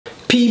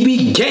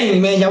PB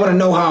gang, man. Y'all wanna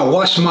know how I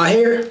wash my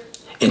hair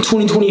in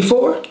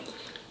 2024?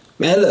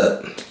 Man,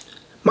 look,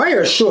 my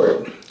hair is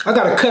short. I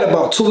got a cut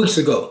about 2 weeks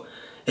ago.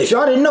 If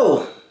y'all didn't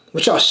know,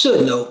 which y'all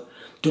should know,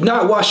 do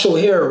not wash your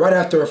hair right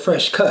after a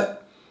fresh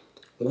cut.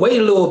 Wait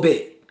a little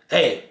bit.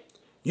 Hey,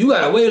 you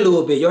gotta wait a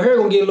little bit. Your hair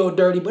gonna get a little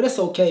dirty, but it's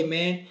okay,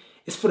 man.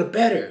 It's for the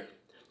better.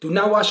 Do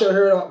not wash your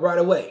hair right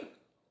away.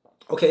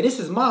 Okay, this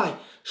is my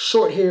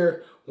short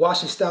hair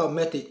washing style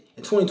method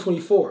in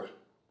 2024.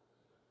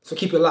 So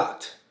keep it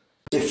locked.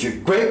 If you're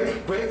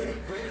great,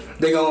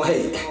 they gon'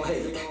 hate.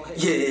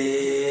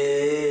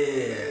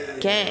 Yeah.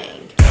 Gang.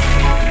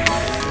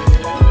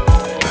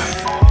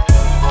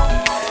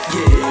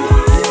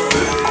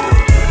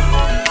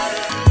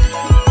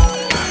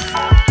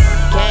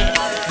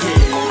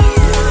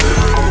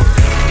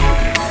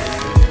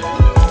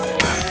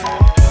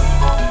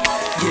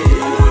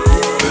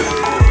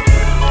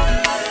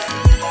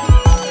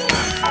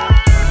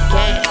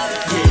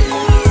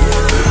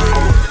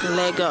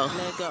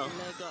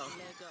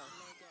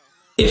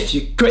 If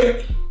you're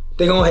great,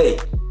 they gon'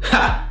 hate.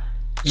 Ha!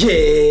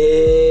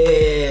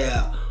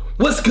 Yeah!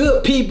 What's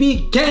good,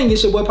 PB gang?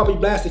 It's your boy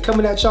Poppyblasted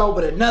coming at y'all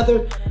with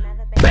another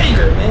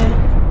banger,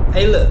 man.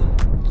 Hey, look.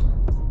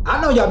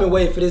 I know y'all been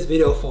waiting for this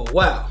video for a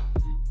while.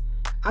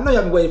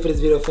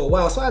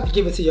 So I have to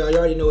give it to y'all. You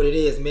already know what it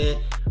is, man.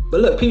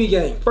 But look, PB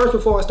gang, first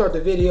before I start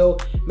the video,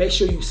 make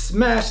sure you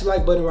smash the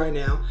like button right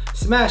now.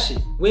 Smash it.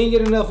 We ain't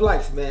get enough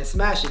likes, man.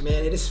 Smash it,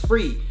 man. It is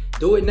free.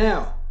 Do it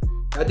now.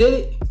 I did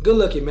it? Good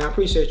looking, man. I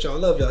appreciate y'all.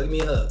 Love y'all. Give me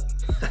a hug.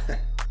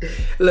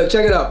 Look,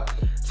 check it out.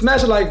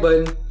 Smash the like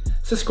button.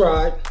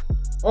 Subscribe.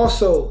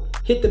 Also,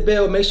 hit the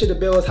bell. Make sure the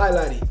bell is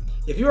highlighted.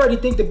 If you already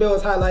think the bell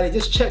is highlighted,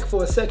 just check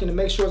for a second to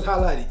make sure it's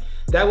highlighted.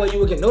 That way you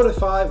will get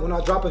notified when I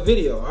drop a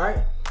video, alright?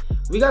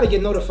 We gotta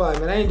get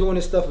notified, man. I ain't doing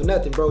this stuff for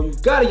nothing, bro. You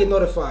gotta get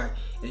notified.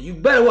 And you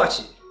better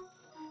watch it.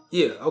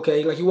 Yeah,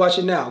 okay, like you watch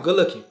it now. Good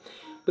looking.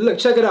 But look,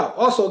 check it out.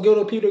 Also, go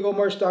to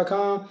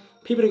poppyblasted.com.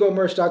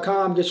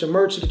 poppyblasted.com, get your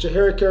merch, get your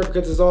hair care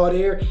because it's all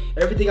there.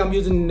 Everything I'm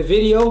using in the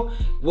video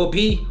will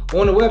be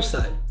on the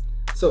website.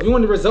 So if you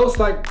want the results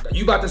like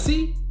you about to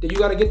see, then you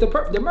gotta get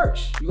the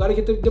merch. You gotta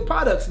get the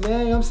products, man. You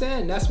know what I'm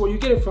saying? That's where you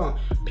get it from.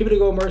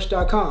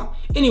 poppyblasted.com.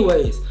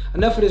 Anyways,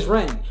 enough of this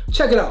ranting.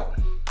 Check it out.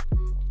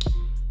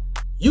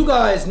 You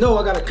guys know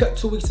I got a cut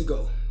 2 weeks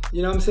ago.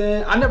 You know what I'm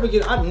saying? I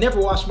never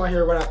wash my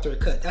hair right after a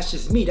cut. That's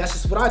just me. That's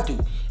just what I do.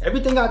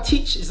 Everything I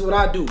teach is what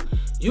I do.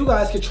 You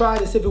guys can try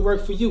this if it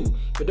worked for you.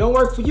 If it don't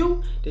work for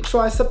you, then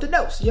try something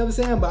else. You know what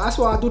I'm saying? But that's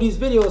why I do these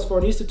videos for,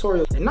 these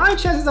tutorials. And 9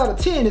 chances out of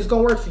 10 it's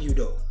gonna work for you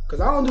though.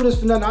 Cause I don't do this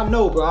for nothing. I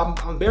know, bro.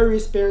 I'm very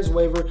experienced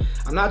waver.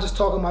 I'm not just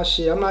talking my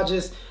shit. I'm not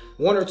just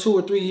 1 or 2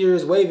 or 3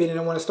 years waving and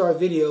I want to start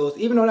videos.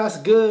 Even though that's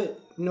good,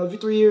 you know, if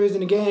you're 3 years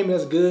in the game,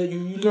 that's good.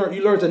 You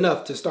learned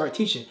enough to start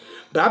teaching.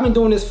 But I've been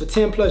doing this for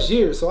 10 plus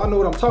years, so I know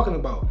what I'm talking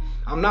about.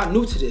 I'm not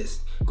new to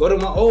this. Go to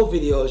my old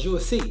videos, you will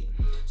see.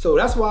 So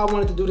that's why I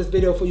wanted to do this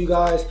video for you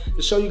guys,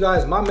 to show you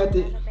guys my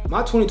method,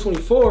 my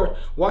 2024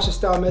 washing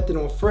style method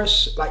on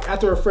fresh, like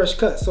after a fresh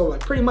cut. So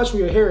like pretty much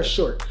when your hair is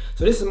short.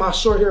 So this is my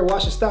short hair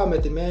washing style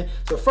method, man.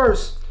 So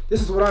first,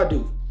 this is what I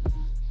do.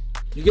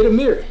 You get a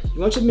mirror. You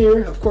want your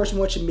mirror, of course you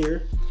want your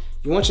mirror.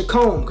 You want your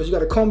comb, because you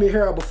gotta comb your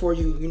hair out before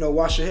you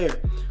wash your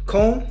hair.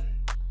 Comb,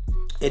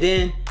 and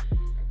then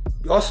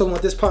you also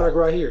want this product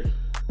right here.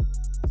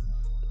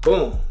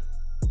 Boom.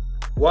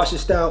 Washing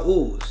Style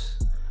Oooze.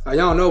 Y'all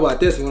don't know about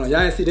this one.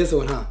 Y'all didn't see this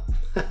one, huh?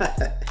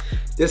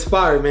 This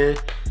fire, man.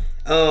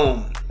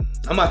 I'm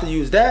about to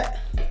use that.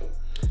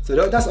 So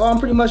that's all I'm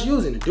pretty much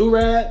using. The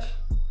durag.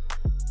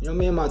 You know what I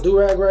mean? My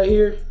durag right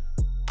here.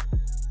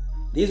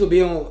 These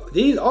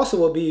also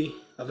will be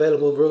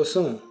available real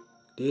soon.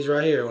 These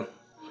right here.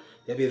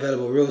 They'll be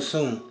available real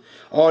soon.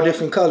 All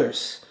different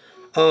colors.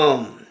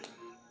 And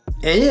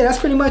yeah, that's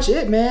pretty much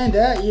it, man.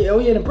 Oh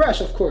yeah, the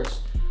brush, of course.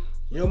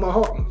 You know, my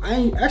hard,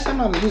 I'm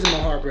not using my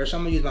hard brush.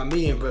 I'm gonna use my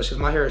medium brush because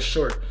my hair is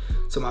short.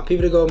 So my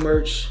People to Go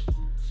merch,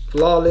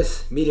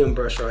 flawless medium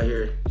brush right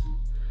here.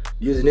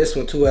 Using this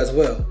one too as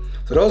well.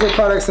 So those are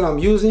products that I'm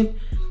using.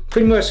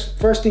 Pretty much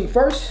first thing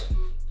first.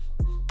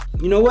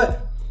 You know what?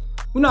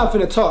 We're not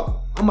finna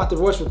talk. I'm about to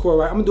voice record,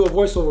 right? I'm gonna do a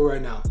voiceover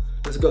right now.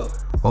 Let's go.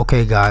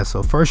 Okay guys,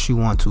 so first you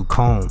want to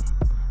comb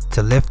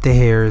to lift the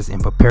hairs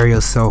and prepare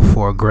yourself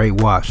for a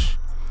great wash.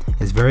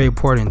 It's very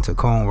important to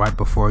comb right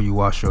before you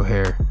wash your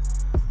hair.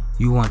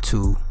 You want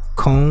to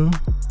comb,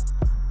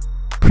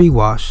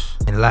 pre-wash,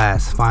 and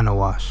last, final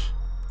wash.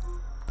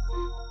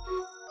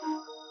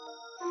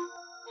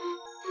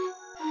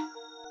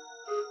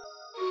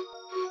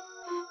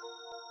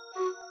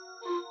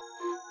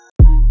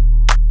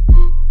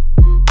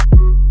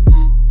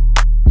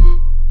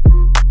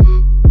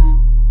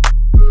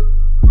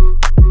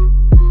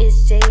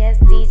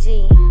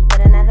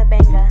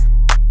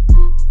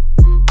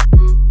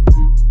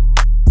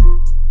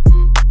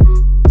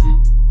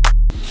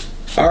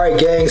 Alright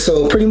gang,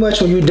 so pretty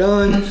much when you're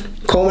done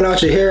combing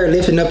out your hair,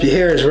 lifting up your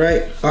hairs,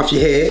 right, off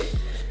your head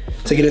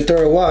to get a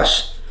thorough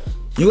wash,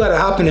 you gotta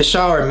hop in the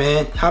shower,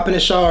 man. Hop in the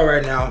shower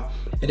right now,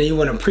 and then you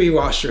wanna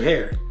pre-wash your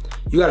hair.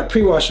 You gotta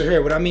pre-wash your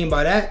hair. What I mean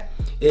by that,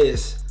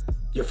 is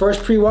your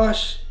first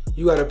pre-wash,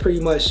 you gotta pretty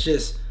much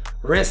just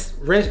rinse,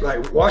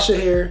 like wash your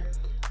hair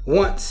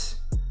once,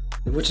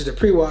 which is the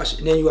pre-wash,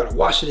 and then you gotta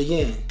wash it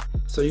again.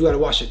 So you gotta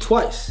wash it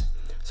twice.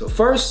 So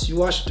first you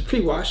wash the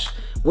pre-wash,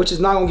 which is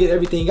not gonna get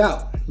everything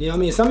out. You know what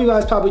I mean? Some of you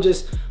guys probably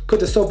just put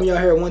the soap in your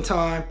hair one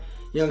time,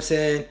 you know what I'm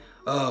saying?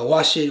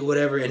 Wash it,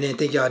 whatever, and then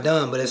think y'all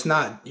done, but it's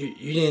not. You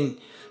didn't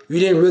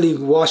really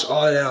wash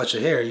all of that out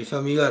your hair. You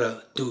feel me? You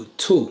gotta do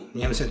two. You know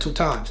what I'm saying? 2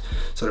 times.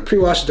 So the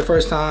pre-wash is the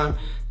first time.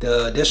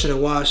 The additional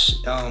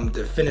wash,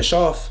 to finish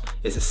off,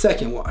 is the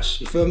second wash.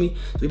 You feel me?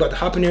 We about to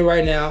hop in there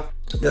right now.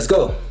 Let's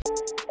go.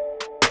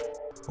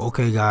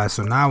 Okay guys,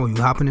 so now when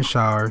you hop in the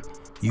shower,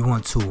 you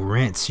want to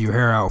rinse your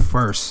hair out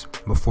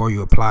first before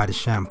you apply the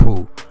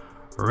shampoo.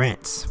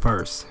 Rinse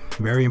first,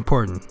 very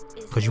important,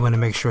 because you want to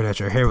make sure that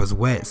your hair is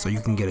wet so you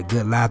can get a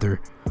good lather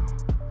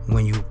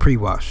when you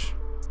pre-wash.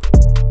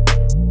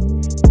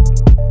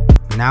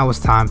 Now it's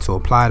time to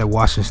apply the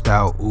washing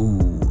style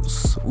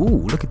Oooze.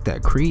 Ooh, look at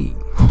that cream.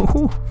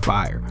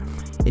 Fire.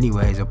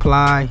 Anyways,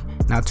 apply,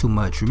 not too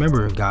much.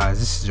 Remember guys,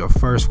 this is your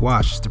first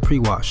wash, it's the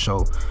pre-wash,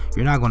 so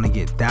you're not going to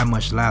get that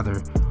much lather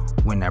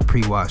when that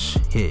pre-wash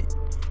hit,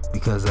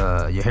 because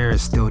your hair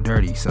is still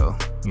dirty. So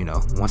you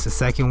know, once the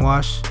second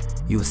wash,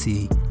 you'll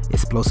see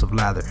explosive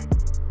lather.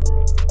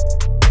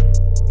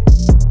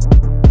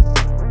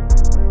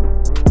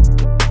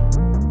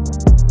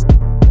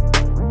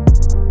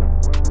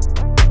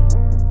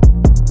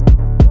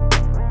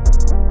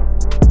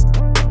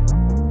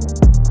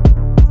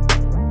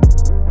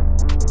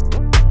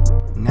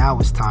 Now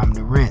it's time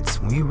to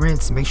rinse. When you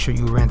rinse, make sure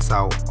you rinse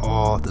out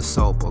all the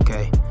soap,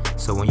 okay?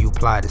 So when you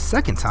apply the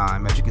second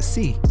time, as you can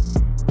see,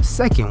 the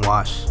second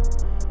wash,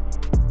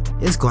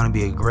 it's going to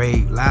be a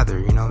great lather,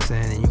 you know what I'm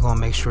saying? And you're going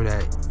to make sure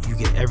that you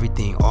get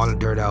everything, all the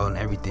dirt out and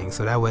everything.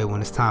 So that way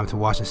when it's time to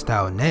wash and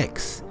style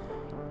next,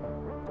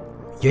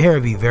 your hair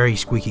will be very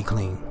squeaky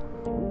clean.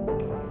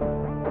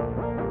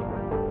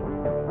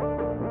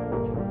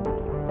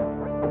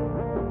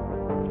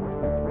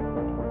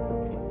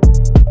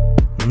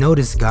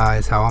 Notice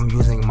guys how I'm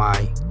using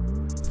my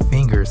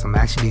fingers. I'm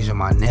actually using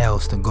my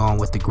nails to go on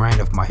with the grain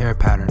of my hair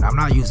pattern. I'm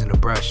not using a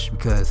brush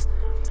because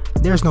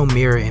there's no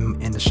mirror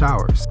in the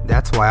showers.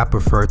 That's why I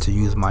prefer to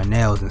use my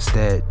nails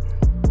instead.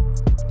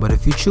 But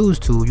if you choose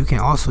to, you can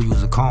also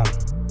use a comb.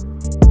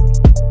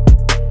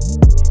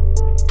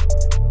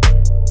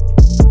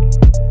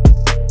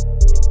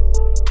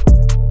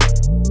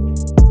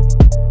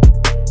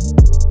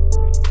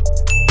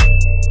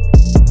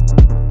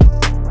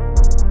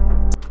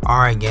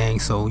 Alright gang,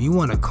 so you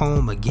want to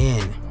comb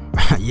again.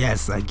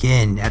 Yes,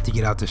 again, after you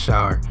get out the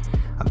shower.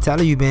 I'm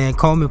telling you man,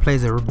 combing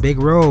plays a big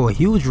role, a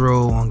huge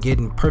role on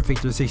getting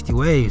perfect 360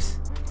 waves.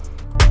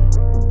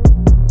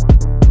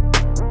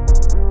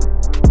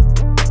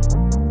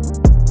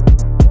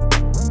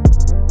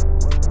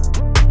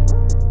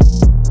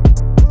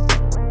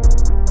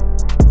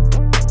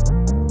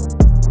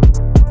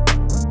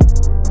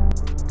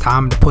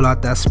 Time to pull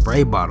out that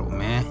spray bottle,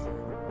 man.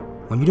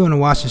 When you're doing a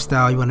washing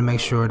style, you want to make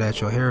sure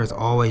that your hair is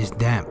always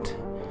damped.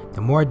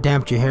 The more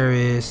damp your hair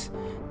is,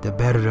 the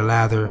better the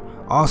lather.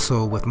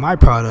 Also, with my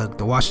product,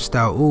 the washing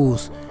style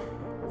Oooze,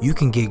 you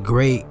can get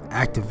great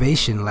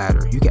activation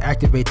lather. You can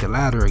activate the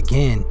lather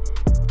again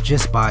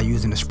just by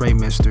using the spray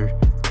mister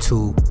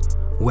to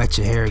wet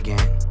your hair again.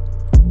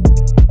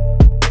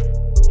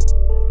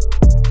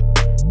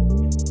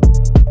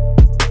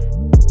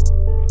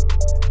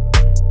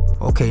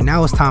 Okay,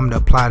 now it's time to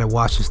apply the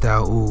washing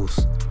style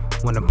Oooze.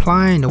 When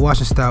applying the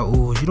washing style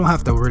Oooze, you don't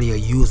have to really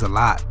use a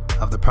lot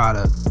of the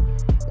product.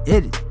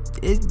 It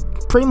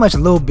pretty much a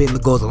little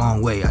bit goes a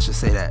long way, I should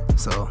say that.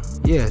 So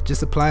yeah,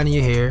 just apply it in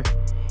your hair,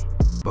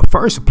 but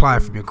first apply it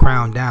from your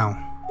crown down.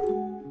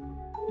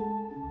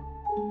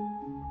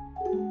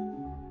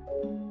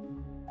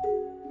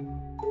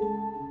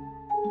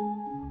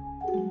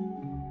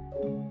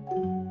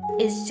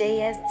 It's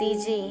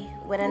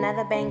JSDG with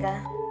another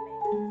banger.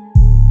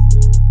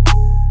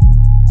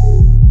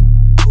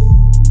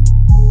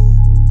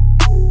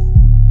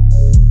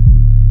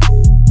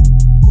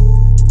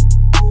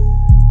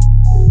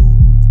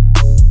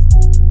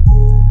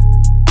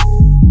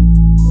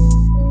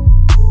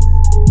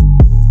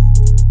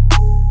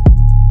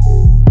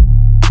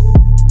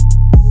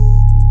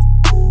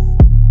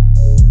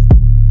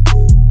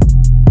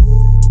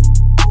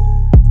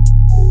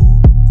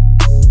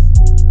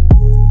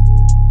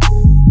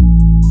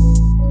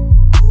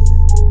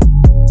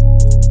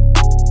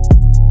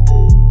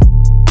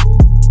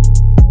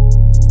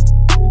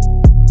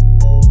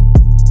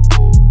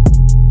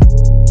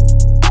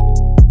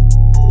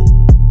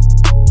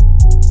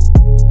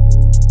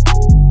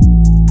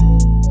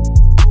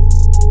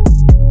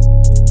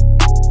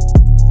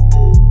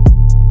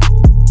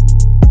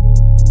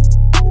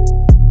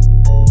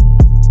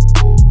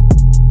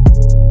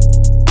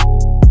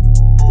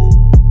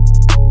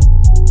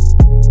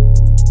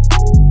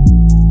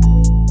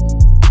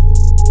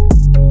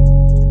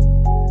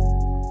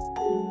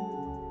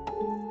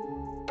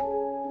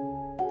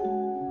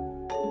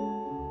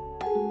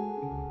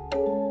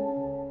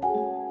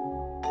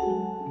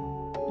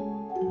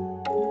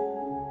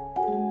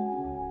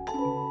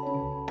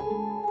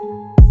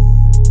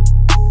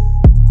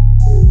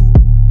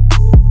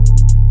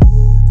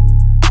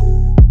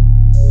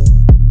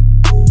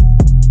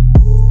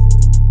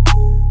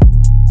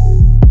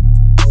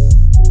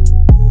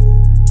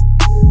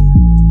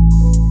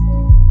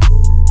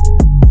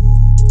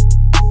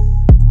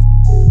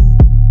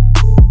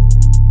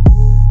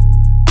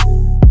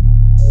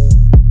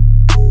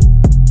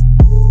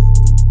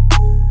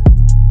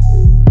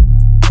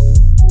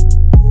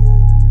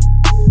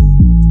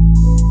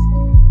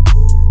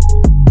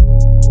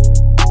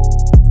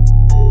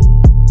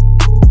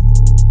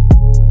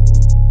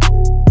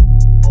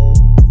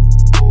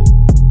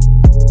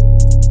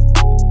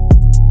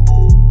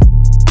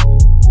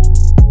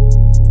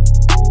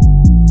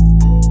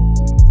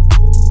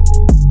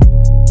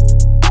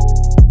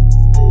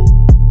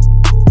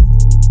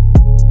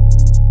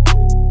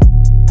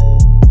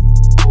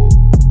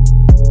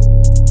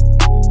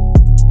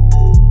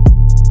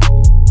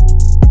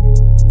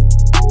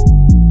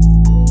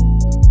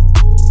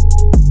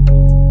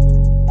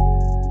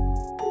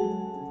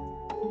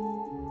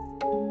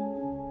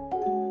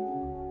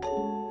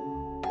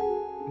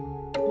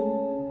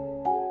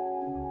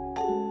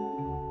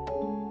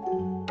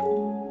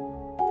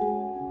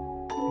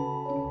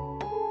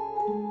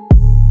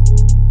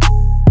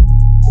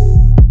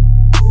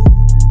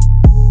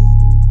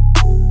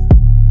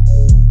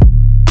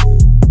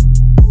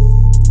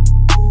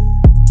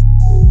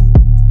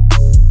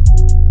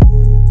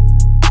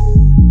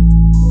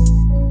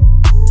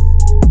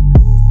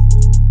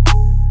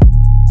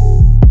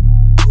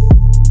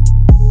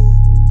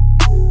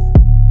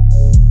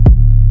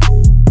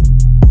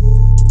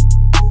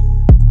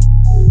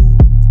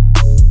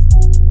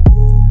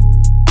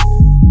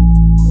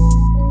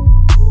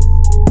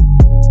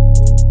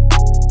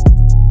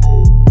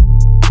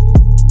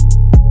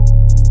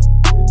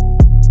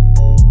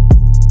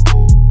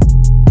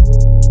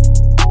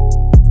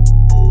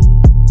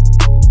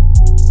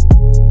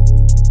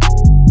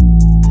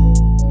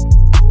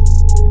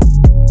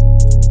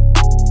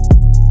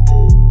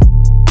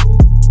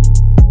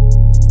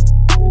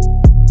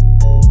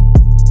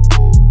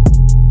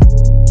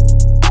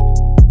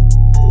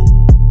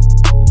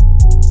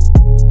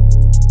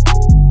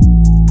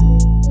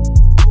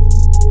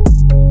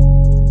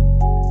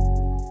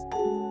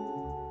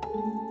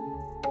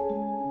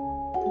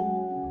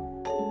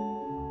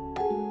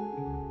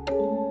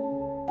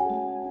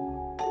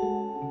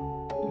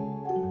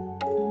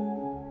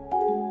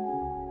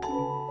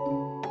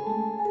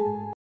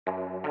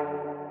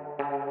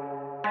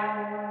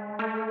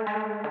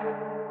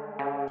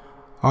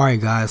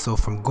 Alright guys, so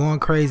from going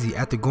crazy,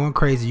 after going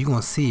crazy, you're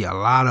gonna see a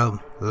lot of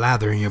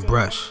lather in your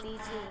brush.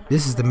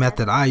 This is the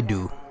method I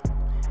do.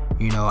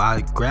 You know,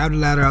 I grab the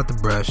lather out the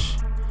brush.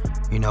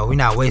 You know, we're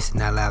not wasting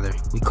that lather.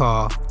 We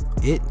call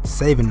it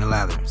saving the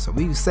lather. So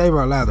we save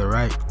our lather,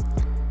 right?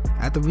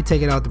 After we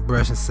take it out the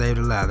brush and save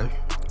the lather,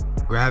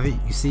 grab it,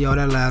 you see all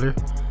that lather?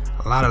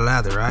 A lot of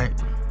lather, right?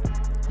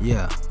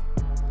 Yeah.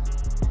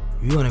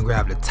 You're gonna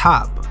grab the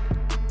top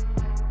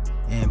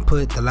and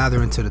put the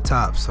lather into the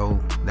top, so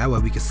that way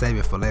we can save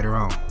it for later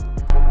on.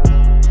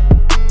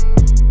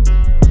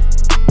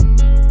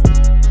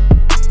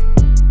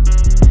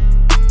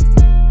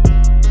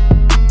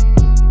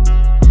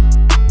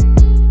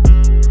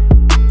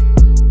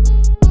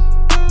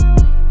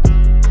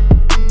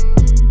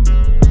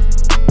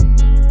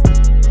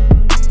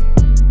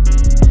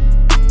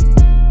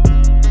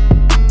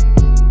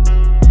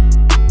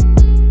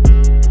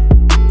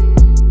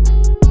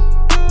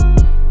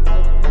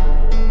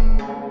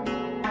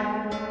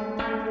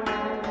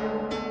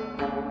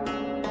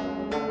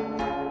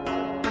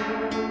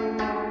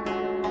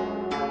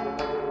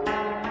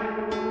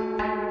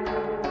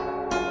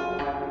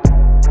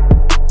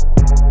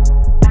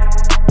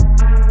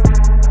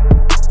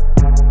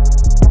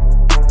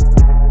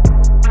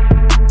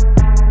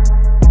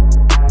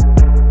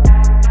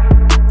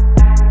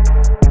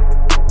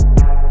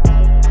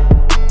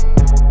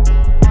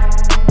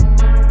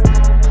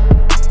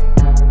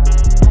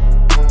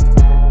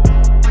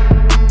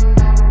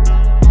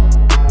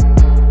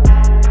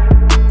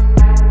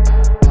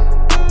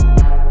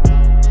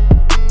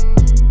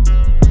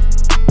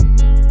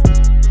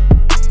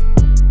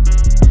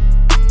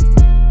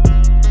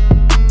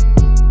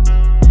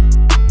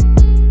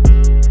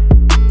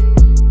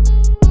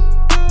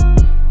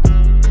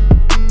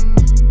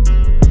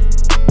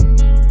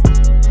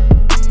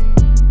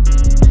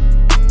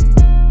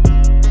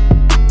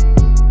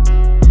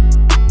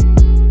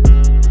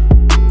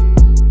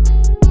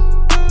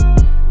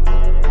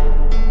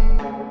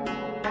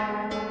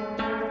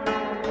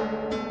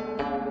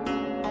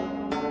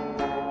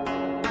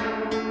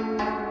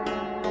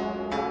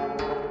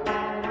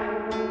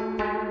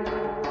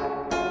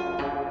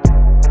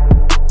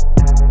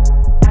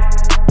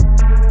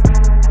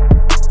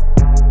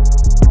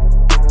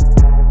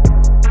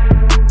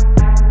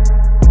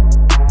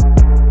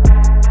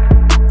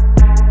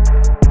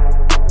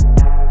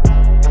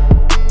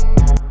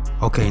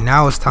 Okay,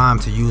 now it's time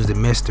to use the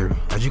mister.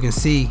 As you can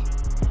see,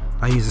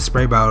 I use the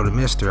spray bottle, the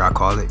mister I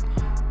call it.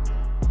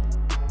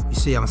 You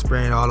see I'm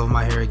spraying all over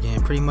my hair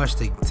again, pretty much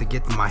to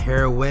get my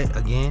hair wet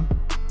again,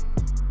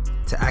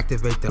 to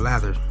activate the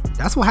lather.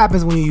 That's what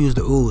happens when you use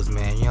the ooze,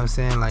 man. You know what I'm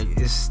saying? Like,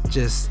 it's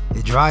just,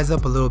 it dries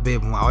up a little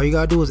bit. All you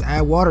gotta do is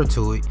add water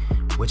to it,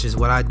 which is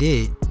what I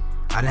did.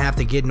 I didn't have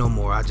to get no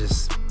more. I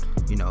just,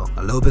 you know,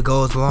 a little bit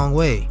goes a long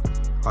way.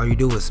 All you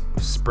do is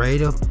spray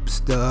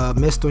the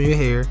mist on your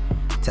hair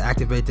to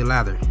activate the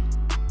lather.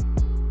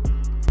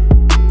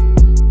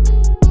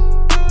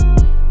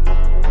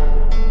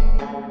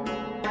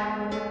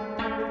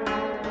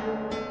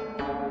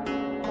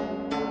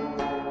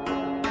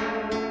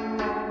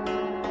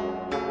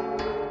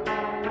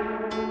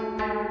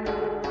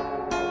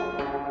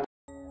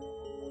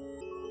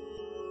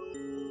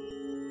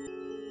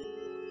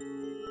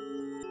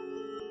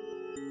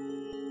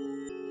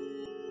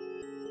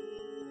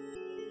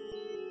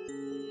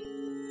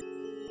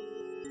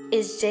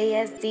 It's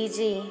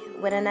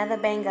JSDG with another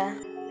banger.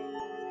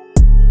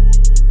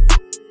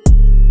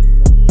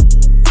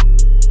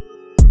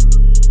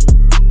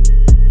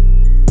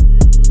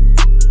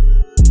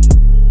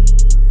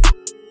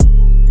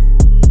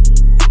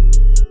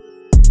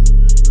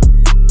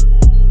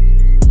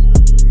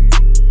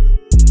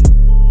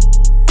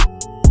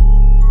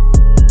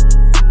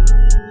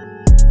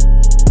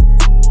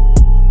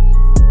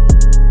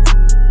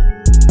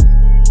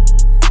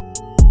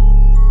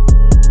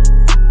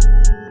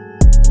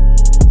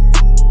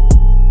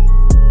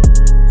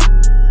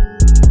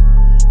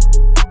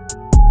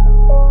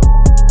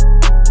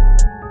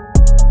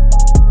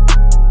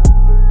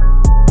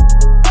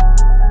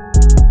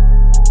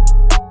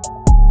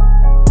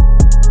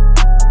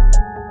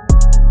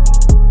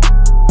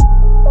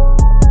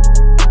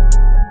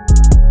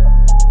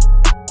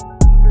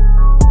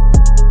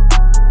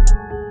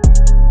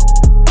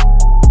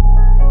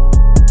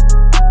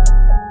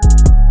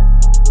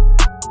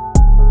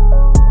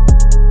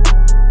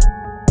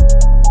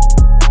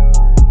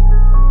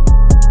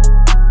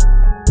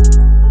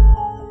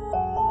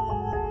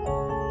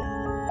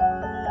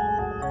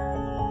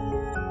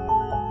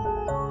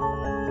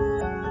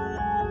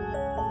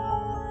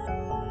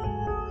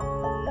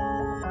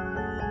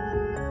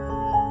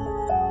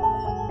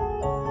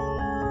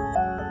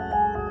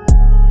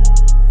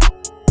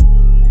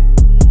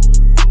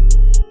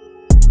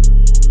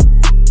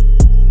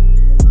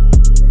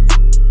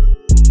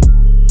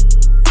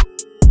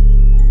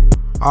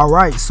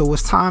 Alright, so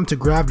it's time to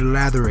grab the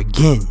lather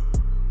again.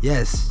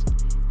 Yes.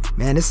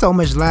 Man, there's so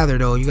much lather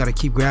though, you gotta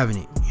keep grabbing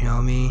it. You know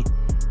what I mean?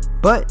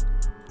 But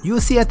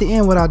you'll see at the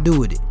end what I'll do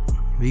with it.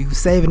 We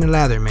saving the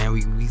lather, man.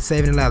 We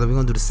saving the lather. We're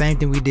gonna do the same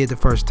thing we did the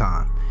first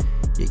time.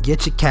 You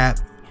get your cap,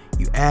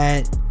 you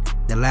add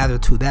the lather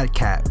to that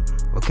cap,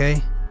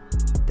 okay?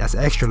 That's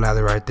extra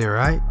lather right there,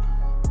 right?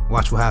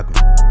 Watch what happens.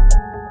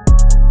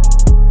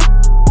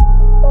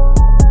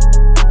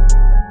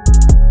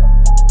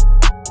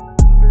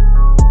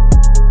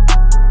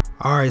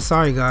 Alright,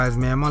 sorry guys,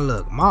 man.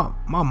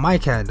 My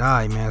mic had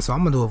died, man. So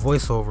I'm gonna do a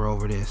voiceover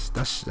over this.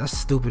 That's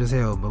stupid as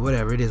hell, but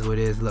whatever. It is what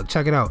it is. Look,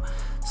 check it out.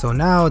 So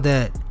now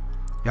that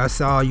y'all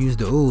saw I use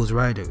the ooze,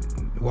 right?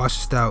 The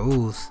washer style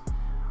ooze.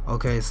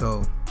 Okay,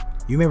 so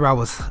you remember I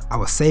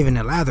was saving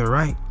the lather,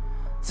 right?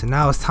 So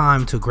now it's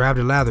time to grab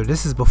the lather.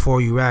 This is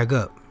before you rag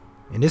up,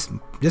 and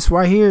this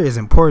right here is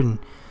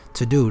important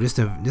to do. This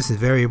is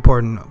very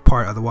important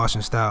part of the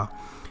washing style.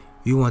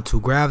 You want to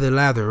grab the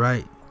lather,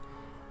 right?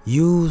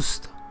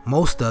 Use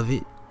most of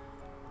it,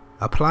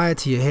 apply it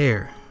to your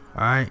hair,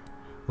 all right,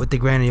 with the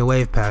granular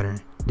wave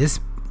pattern. This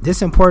is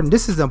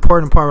the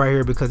important part right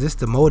here, because it's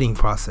the molding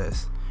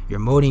process. You're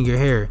molding your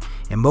hair,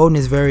 and molding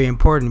is very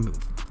important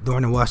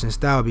during the washing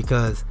style,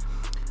 because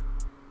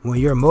when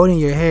you're molding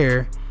your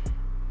hair,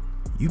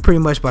 you pretty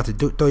much about to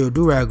throw your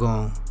do-rag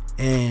on,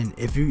 and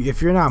if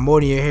you're not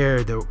molding your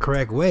hair the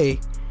correct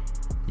way,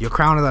 your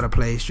crown is out of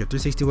place, your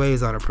 360 wave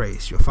is out of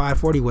place, your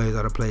 540 wave is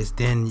out of place,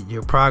 then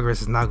your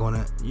progress is not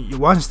gonna, your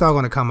washing style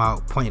gonna come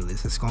out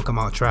pointless. It's gonna come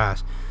out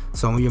trash.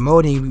 So when you're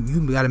molding,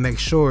 you gotta make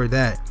sure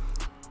that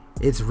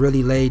it's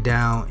really laid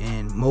down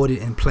and molded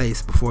in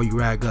place before you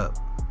rag up.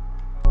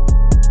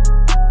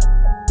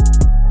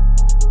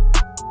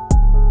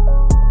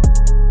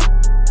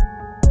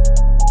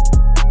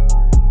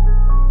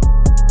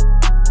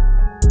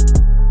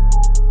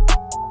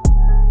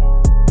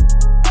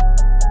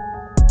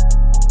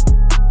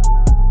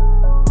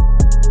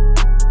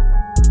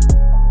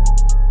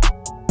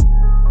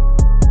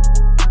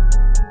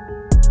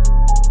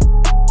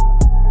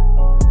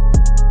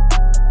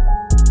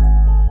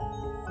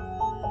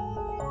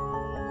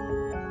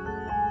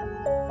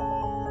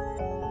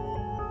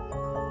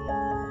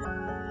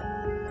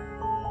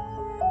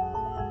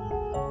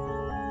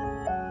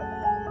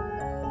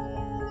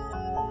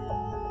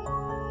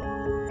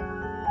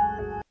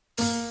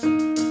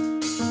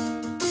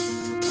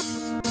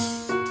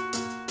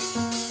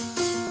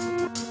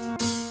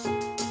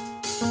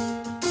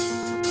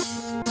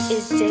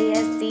 It's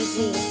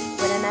JSDG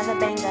with another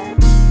banger.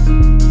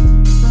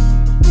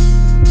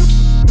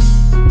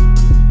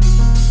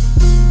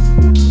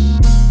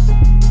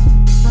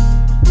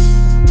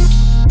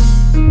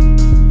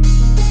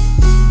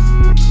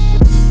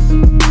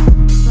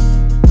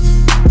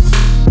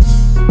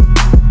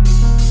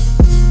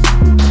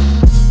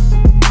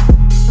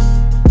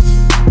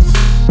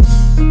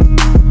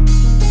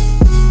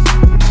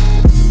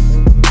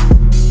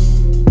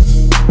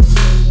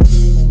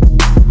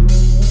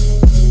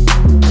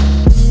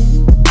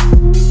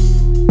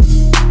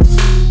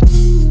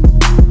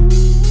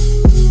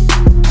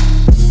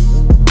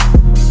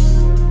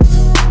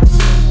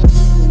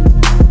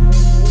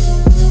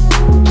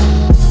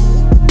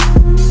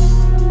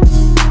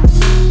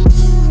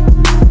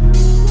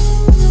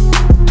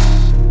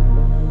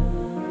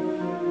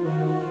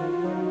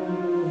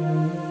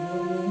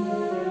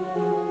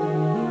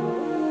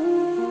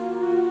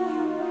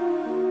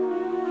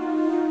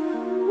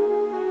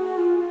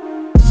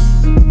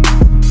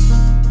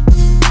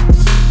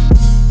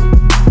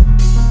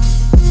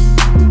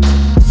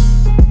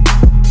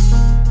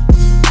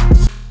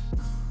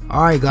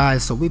 Alright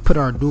guys, so we put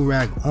our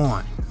do-rag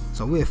on,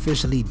 so we're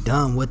officially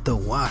done with the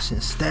washing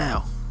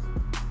style.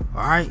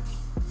 Alright,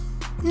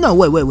 no,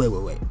 wait,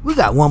 we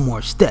got one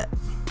more step.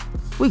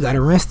 We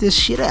gotta rinse this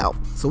shit out.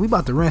 So we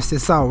about to rinse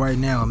this out right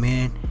now,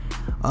 man.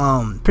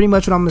 Pretty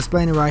much what I'm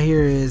explaining right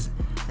here is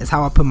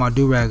how I put my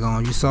do-rag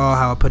on. You saw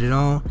how I put it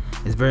on.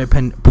 It's very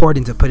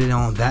important to put it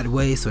on that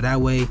way, so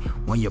that way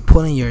when you're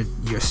pulling your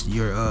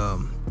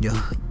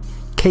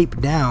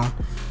cape down,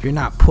 you're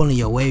not pulling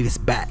your waves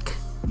back.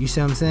 You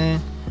see what I'm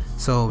saying?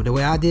 So the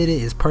way I did it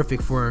is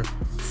perfect for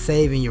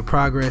saving your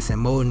progress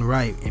and molding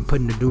right and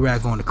putting the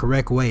do-rag on the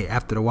correct way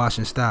after the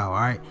washing style.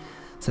 Alright,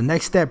 so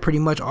next step, pretty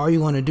much all you're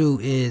going to do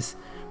is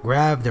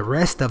grab the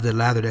rest of the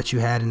lather that you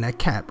had in that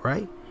cap,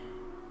 right?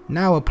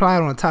 Now apply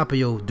it on top of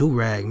your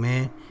do-rag,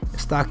 man, the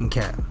stocking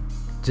cap,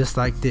 just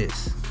like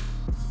this.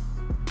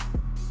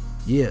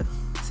 Yeah,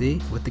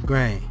 see, with the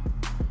grain.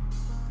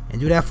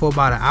 And do that for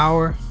about an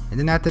hour, and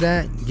then after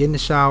that, get in the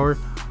shower.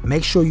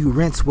 Make sure you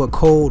rinse with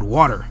cold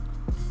water.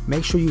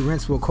 Make sure you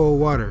rinse with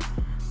cold water.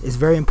 It's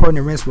very important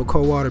to rinse with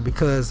cold water,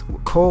 because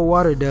what cold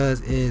water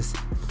does is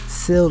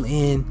seal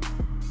in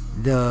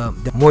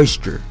the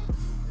moisture.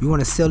 You want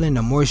to seal in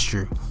the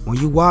moisture. When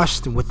you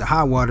washed with the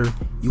hot water,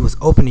 you was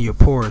opening your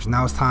pores.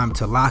 Now it's time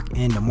to lock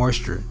in the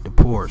moisture, the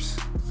pores.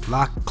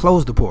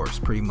 Close the pores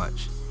pretty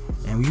much.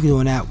 And you're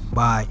doing that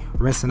by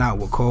rinsing out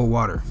with cold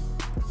water.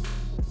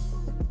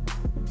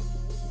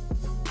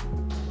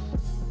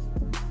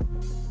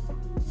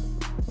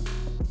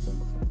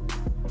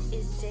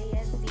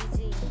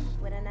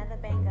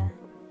 Banger.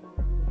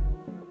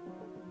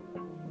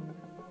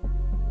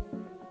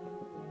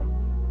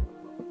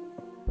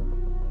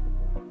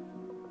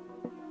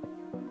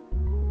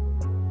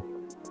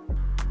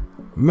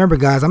 Remember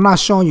guys, I'm not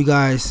showing you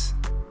guys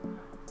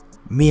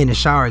me in the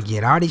shower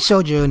again. I already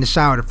showed you in the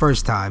shower the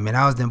first time, and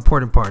that was the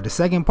important part. The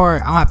second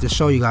part, I don't have to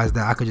show you guys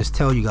that. I could just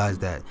tell you guys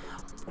that.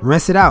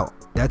 Rinse it out.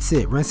 That's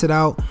it. Rinse it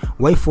out.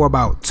 Wait for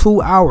about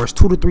 2 hours,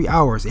 2 to 3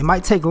 hours. It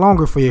might take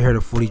longer for your hair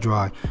to fully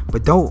dry,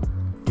 but do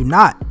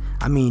not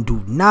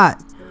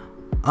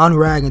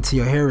unrag until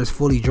your hair is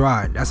fully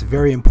dried. That's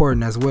very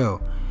important as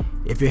well.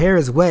 If your hair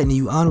is wet and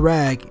you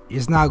unrag,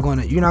 you're not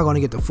gonna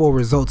get the full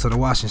results of the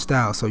washing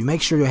style. So you make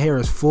sure your hair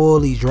is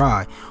fully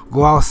dry.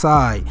 Go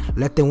outside,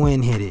 let the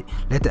wind hit it,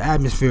 let the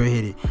atmosphere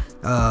hit it,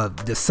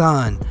 the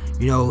sun.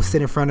 You know,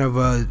 sit in front of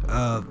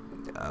a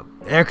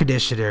air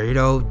conditioner. You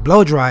know,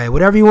 blow dry it,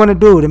 whatever you want to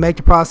do to make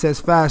the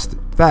process fast.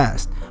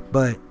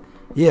 But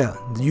yeah,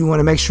 you want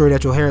to make sure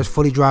that your hair is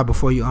fully dry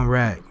before you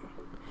unrag.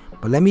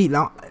 But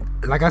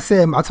like I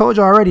said, I told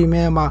you already,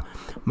 man.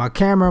 My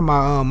camera,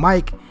 my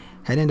mic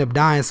had ended up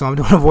dying, so I'm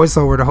doing a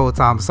voiceover the whole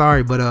time.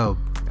 Sorry, but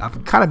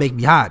it kind of make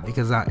me hot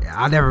because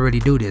I never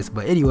really do this.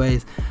 But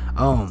anyways,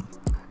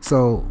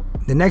 so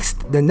the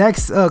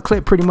next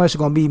clip pretty much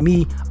gonna be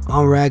me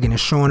unragging and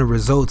showing the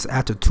results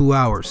after 2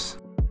 hours.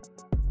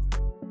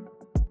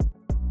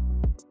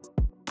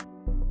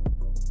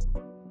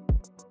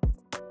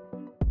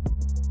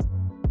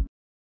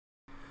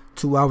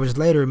 Two hours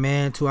later,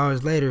 man. 2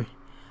 hours later,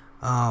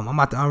 I'm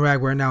about to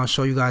unrag right now and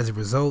show you guys the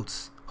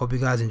results. Hope you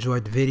guys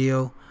enjoyed the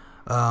video.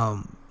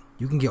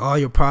 You can get all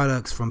your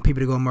products from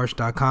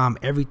peopletogomerch.com.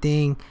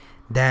 Everything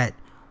that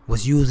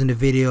was used in the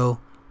video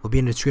will be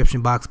in the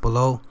description box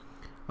below.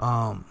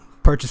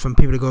 Purchase from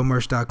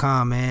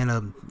peopletogomerch.com,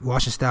 man.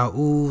 Washing style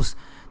Oooze,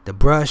 the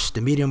brush,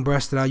 the medium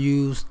brush that I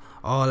used,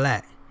 all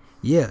that.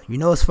 Yeah, you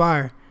know it's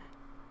fire.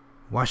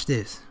 Watch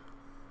this.